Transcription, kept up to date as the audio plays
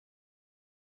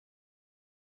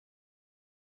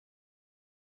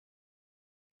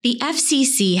The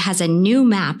FCC has a new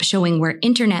map showing where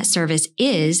internet service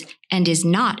is and is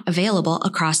not available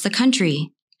across the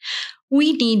country.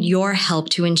 We need your help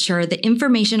to ensure the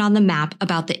information on the map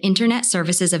about the internet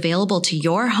services available to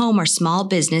your home or small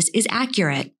business is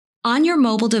accurate. On your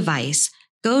mobile device,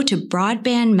 go to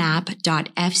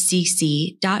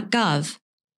broadbandmap.fcc.gov.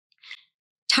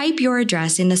 Type your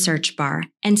address in the search bar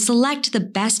and select the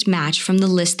best match from the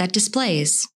list that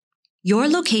displays. Your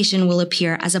location will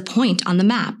appear as a point on the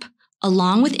map,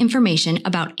 along with information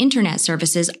about internet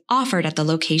services offered at the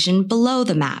location below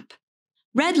the map.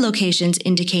 Red locations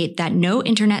indicate that no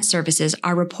internet services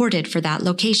are reported for that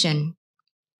location.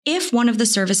 If one of the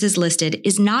services listed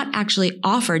is not actually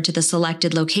offered to the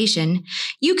selected location,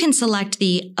 you can select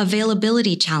the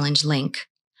Availability Challenge link.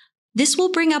 This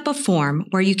will bring up a form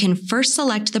where you can first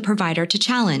select the provider to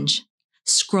challenge.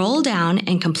 Scroll down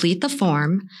and complete the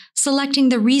form, selecting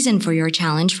the reason for your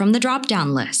challenge from the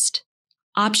drop-down list.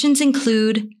 Options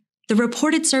include, the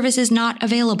reported service is not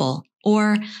available,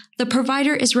 or the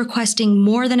provider is requesting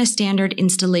more than a standard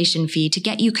installation fee to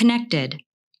get you connected.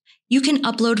 You can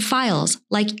upload files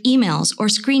like emails or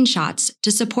screenshots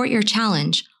to support your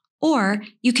challenge, or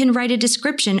you can write a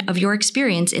description of your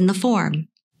experience in the form.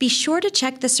 Be sure to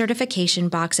check the certification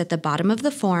box at the bottom of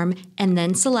the form and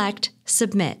then select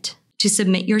Submit to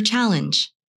submit your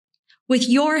challenge. With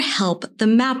your help, the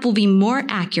map will be more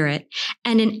accurate,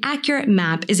 and an accurate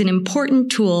map is an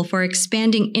important tool for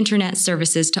expanding internet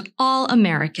services to all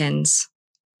Americans.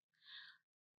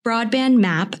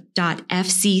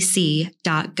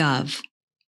 broadbandmap.fcc.gov